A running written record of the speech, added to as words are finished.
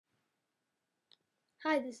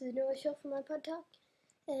Hi, this is Noah Show from iPod Talk,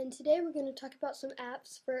 and today we're going to talk about some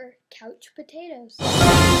apps for couch potatoes.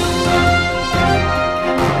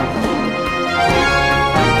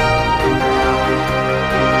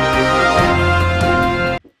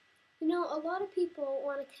 A lot of people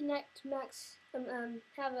want to connect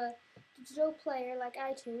have a digital player like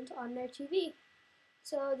iTunes on their TV,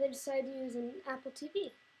 so they decide to use an Apple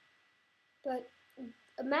TV. But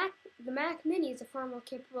the Mac Mini is a far more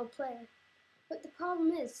capable player. But the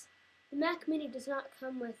problem is, the Mac Mini does not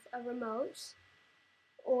come with a remote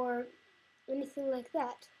or anything like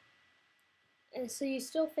that. And so you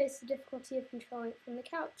still face the difficulty of controlling it from the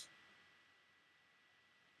couch.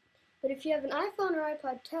 But if you have an iPhone or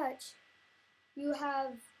iPod Touch, you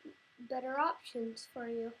have better options for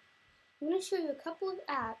you. I'm going to show you a couple of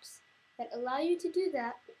apps that allow you to do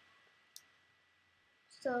that.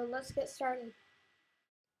 So let's get started.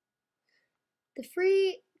 The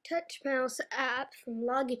free Touch Mouse app from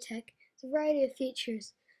Logitech has a variety of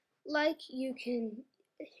features. Like you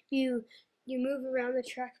move around the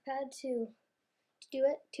trackpad to do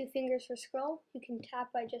it, 2 fingers for scroll. You can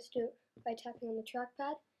tap by tapping on the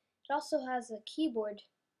trackpad. It also has a keyboard.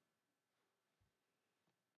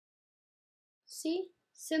 See?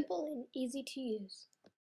 Simple and easy to use.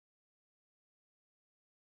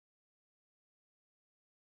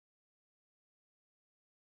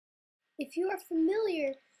 If you are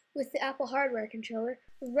familiar with the Apple hardware controller,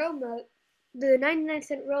 the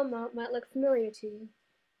 99-cent remote might look familiar to you.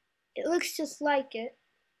 It looks just like it.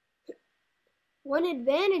 One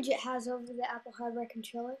advantage it has over the Apple hardware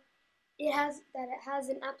controller it has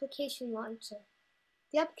an application launcher.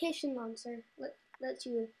 The application launcher lets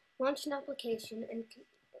you launch an application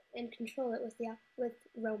and control it with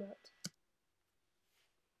remote.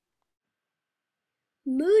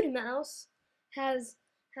 Mood Mouse is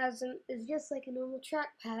just like a normal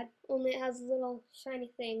trackpad, only it has a little shiny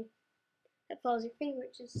thing that follows your finger,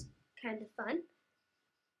 which is kind of fun.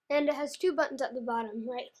 And it has 2 buttons at the bottom: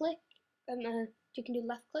 right click, you can do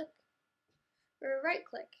left click or right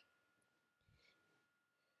click.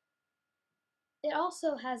 It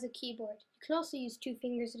also has a keyboard. You can also use 2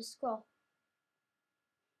 fingers to scroll.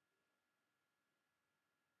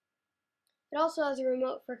 It also has a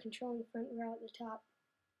remote for controlling the front row at the top,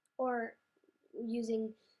 or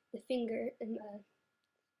using the finger and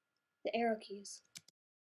the arrow keys.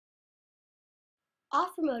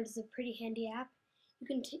 Off Remote is a pretty handy app.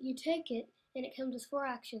 You take it and it comes with 4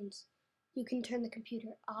 actions. You can turn the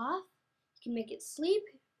computer off, you can make it sleep,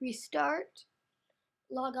 restart,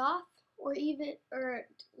 log off, or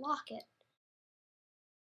lock it.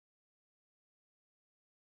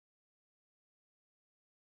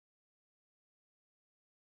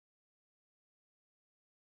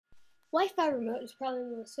 Wi-Fi remote is probably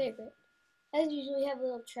my most favorite. As usual, you have a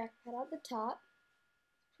little trackpad at the top,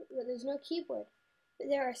 but there's no keyboard. But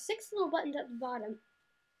there are 6 little buttons at the bottom,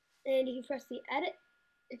 and if you press the edit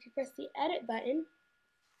button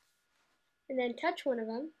and then touch one of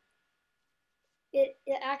them, it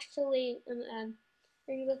actually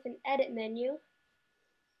brings up an edit menu,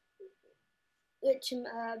 which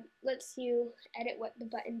lets you edit what the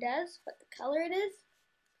button does, what the color it is,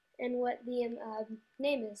 and what the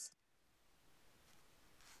name is.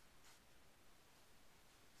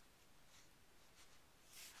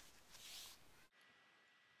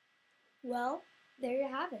 Well, there you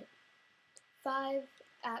have it. 5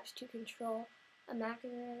 apps to control a Mac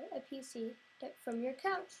or a PC from your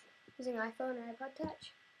couch using iPhone or iPod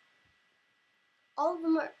Touch. All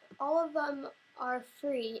of them are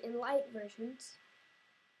free in light versions.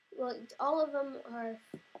 Well, all of them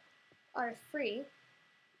are free.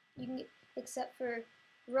 Except for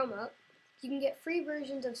remote. You can get free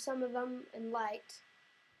versions of some of them in light,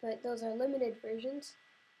 but those are limited versions.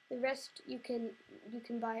 The rest you can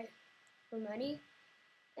buy for money.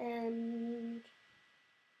 And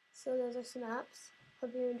so those are some apps.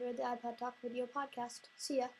 Hope you enjoyed the iPod Talk video podcast. See ya.